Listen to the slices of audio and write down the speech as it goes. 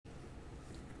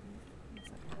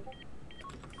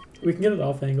We can get it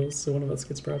off angles, so one of us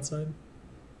gets broadside.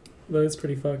 Though it's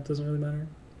pretty fucked, doesn't really matter.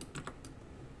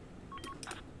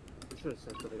 I should have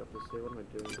sent something up this way. What am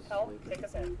I doing? Help, take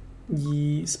us in.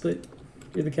 Yee, split.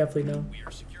 You're the cap lead now. We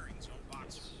are securing zone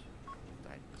box.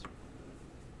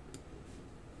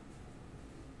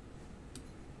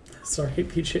 Sorry,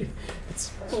 PJ.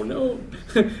 Oh no!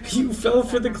 You fell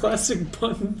for the classic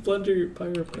blunder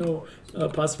pyro. No,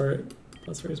 pause for it.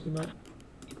 Pause for it, we might.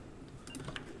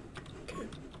 Okay.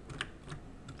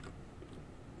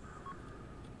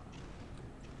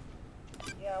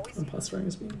 Yeah, we I'm see. pause firing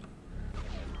his beam.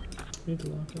 We need to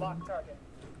lock it. Lock target.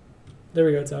 There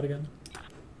we go, it's out again.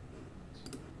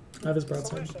 I have his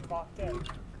broadside. Solution locked in.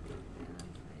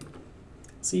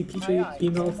 See, Aye, PJ aye.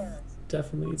 beam health Burns.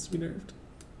 definitely needs to be nerfed.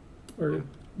 Or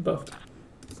buffed.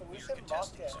 Solution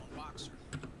locked in. Zone boxer.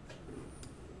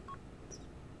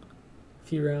 A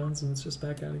few rounds and it's just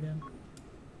back out again.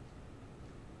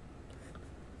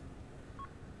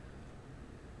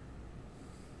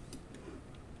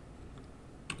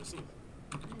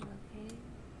 Okay.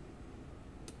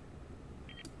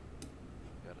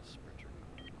 Got a sprinter.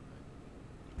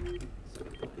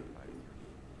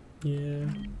 Yeah.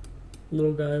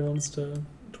 Little guy wants to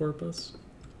torp us.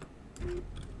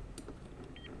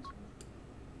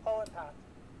 Hull impact.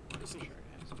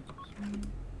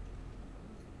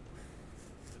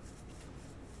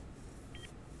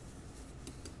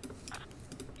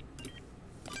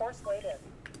 Force laid in.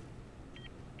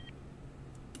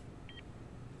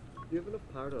 Do you have enough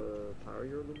power to power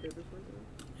your illuminators right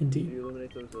now? Do Indeed. you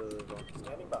illuminate those rocks?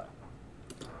 Standing by.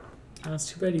 It's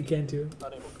too bad you can't do it.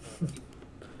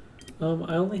 Unable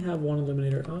to I only have one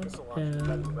illuminator up,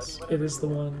 and it is the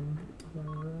one on the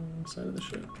wrong side of the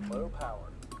ship. low power.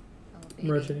 Oh, I'm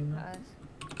baby. rotating that.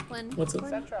 Flynn, What's up?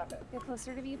 Flynn, Set traffic. get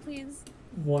closer to me, please.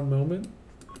 One moment.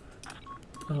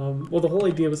 Well, the whole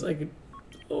idea was I could.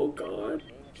 Oh god.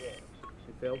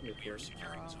 You failed me, We are Flynn.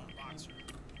 securing zone boxer.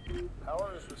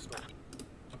 Power is restored.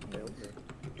 Failed me.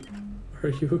 Are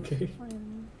you okay?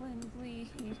 Flynn, Flynn,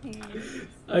 please.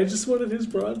 I just wanted his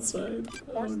broadside.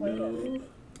 Oh Force laid no. in. We've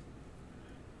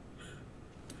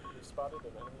spotted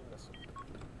an enemy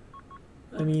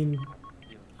missile. I mean,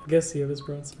 I guess you have his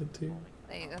broadside too.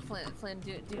 Hey, Flynn,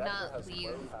 do Reactor not has leave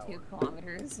low power. 2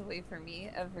 kilometers away from me,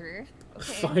 ever.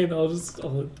 Okay? Fine,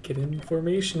 I'll get in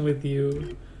formation with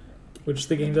you. Which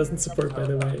the game doesn't support, by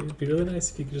the way. It'd be really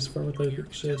nice if you could just form with other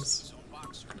ships. Zone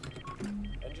boxer.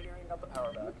 Engineering got the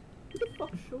power back. Who the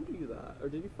fuck showed you that? Or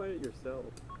did you find it yourself?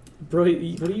 Bro,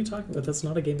 what are you talking about? That's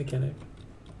not a game mechanic.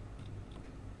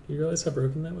 You realize how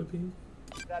broken that would be?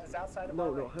 That is outside of No, our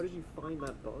no, range. how did you find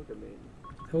that bug? I mean,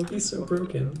 That would be so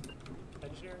broken.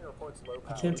 Engineering reports low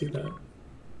power. You can't do that. You're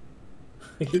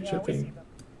Yeah, we see tripping. them.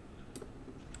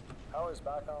 Power is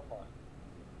back online.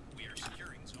 We are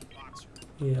securing zone boxer.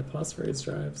 Yeah, phosphorus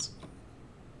drives.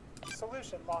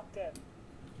 Solution locked in.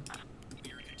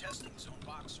 We are contesting zone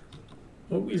boxer.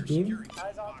 Oh, We he's are beam? securing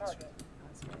Eyes zone on boxer. target.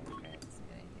 That's good, that's a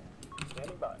good idea.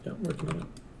 Standing by. Yeah, I'm working on it.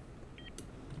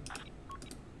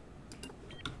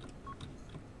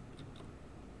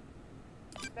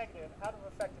 Negative. Out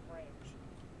of effective range.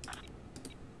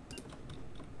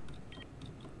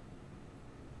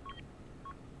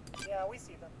 Yeah, we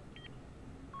see them.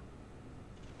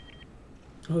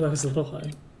 Oh, that was a little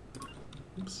high.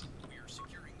 Oops. We are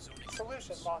securing zone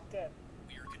Solution A. locked in.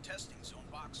 We are contesting zone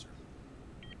boxer.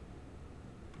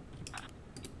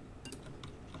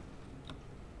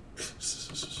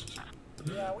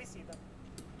 Yeah, we see them.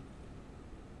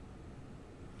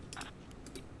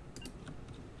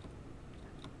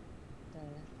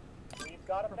 We've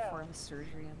got them now. Perform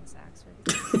surgery on this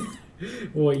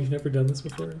Axford. What, you've never done this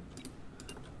before?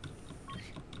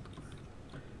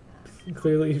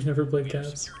 Clearly, you've never played We are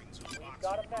Caps. securing zone We've boxer.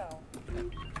 got them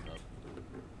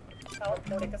now. Help,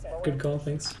 take us in. Good call,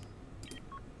 thanks.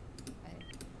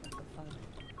 What the fuck?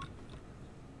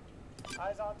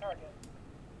 Eyes on target.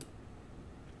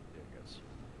 Yeah, I guess.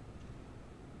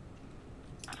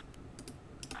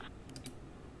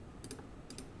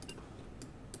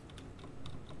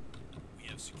 We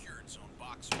have secured zone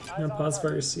boxer. Eyes Yeah, on pause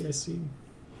target. fire CIC. Nice,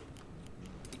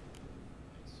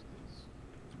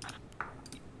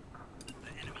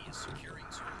 The enemy is securing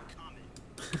zone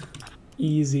common.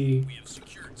 Easy. We have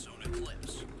secured zone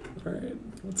eclipse. Alright,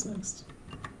 what's next?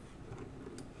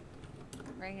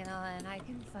 Bring it on, I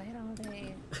can fight all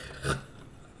day.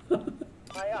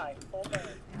 Aye, aye. Full band.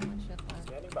 Yeah, one ship left.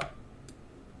 Standing by.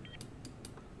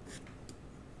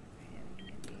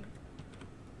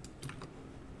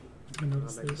 I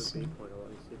noticed I'm this. actually point a lot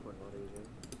easier.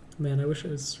 Man, I wish I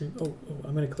was stream. Oh,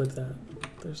 I'm gonna clip that.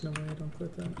 There's no way I don't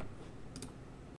clip that.